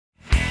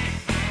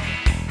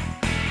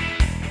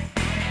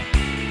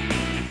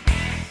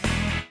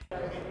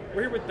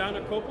We're here with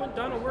Donna Copeland.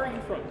 Donna, where are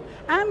you from?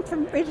 I'm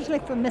originally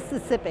from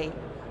Mississippi.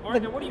 All right,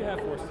 now what do you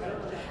have for us today?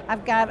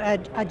 I've got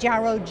a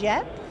gyro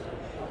jet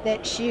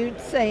that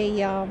shoots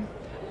a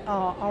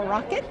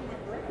rocket,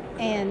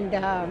 and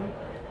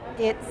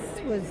it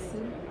was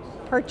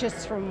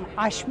purchased from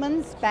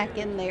Oshman's back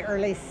in the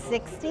early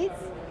 60s.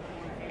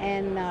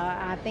 And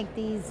I think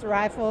these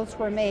rifles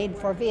were made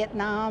for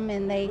Vietnam,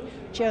 and they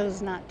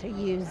chose not to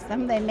use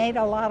them. They made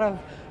a lot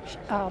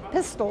of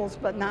pistols,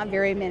 but not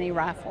very many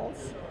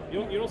rifles.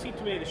 You don't see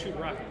too many that shoot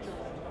rockets?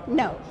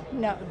 No,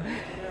 no.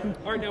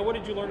 All right, now what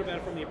did you learn about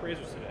it from the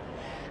appraisers today?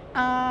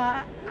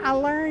 I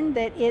learned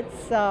that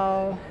it's,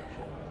 a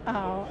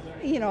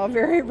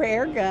very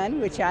rare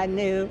gun, which I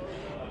knew,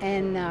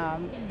 and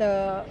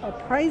the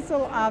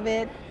appraisal of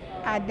it,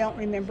 I don't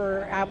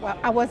remember.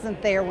 I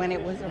wasn't there when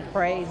it was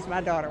appraised.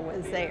 My daughter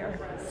was there,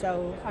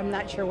 so I'm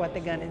not sure what the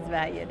gun is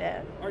valued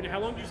at. All right, how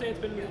long do you say it's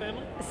been in your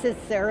family?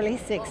 Since the early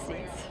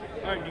 60s.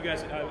 All right, you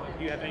guys,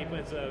 do you have any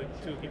plans to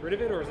get rid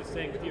of it, or is it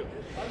staying with you?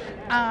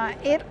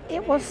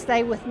 It will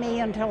stay with me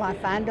until I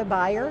find a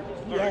buyer.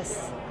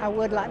 Yes, I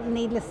would like.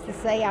 Needless to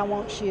say, I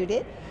won't shoot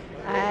it.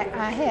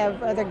 I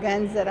have other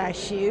guns that I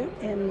shoot,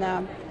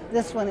 and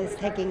this one is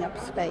taking up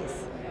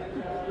space.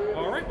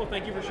 All right, well,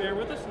 thank you for sharing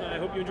with us, and I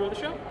hope you enjoy the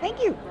show.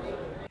 Thank you.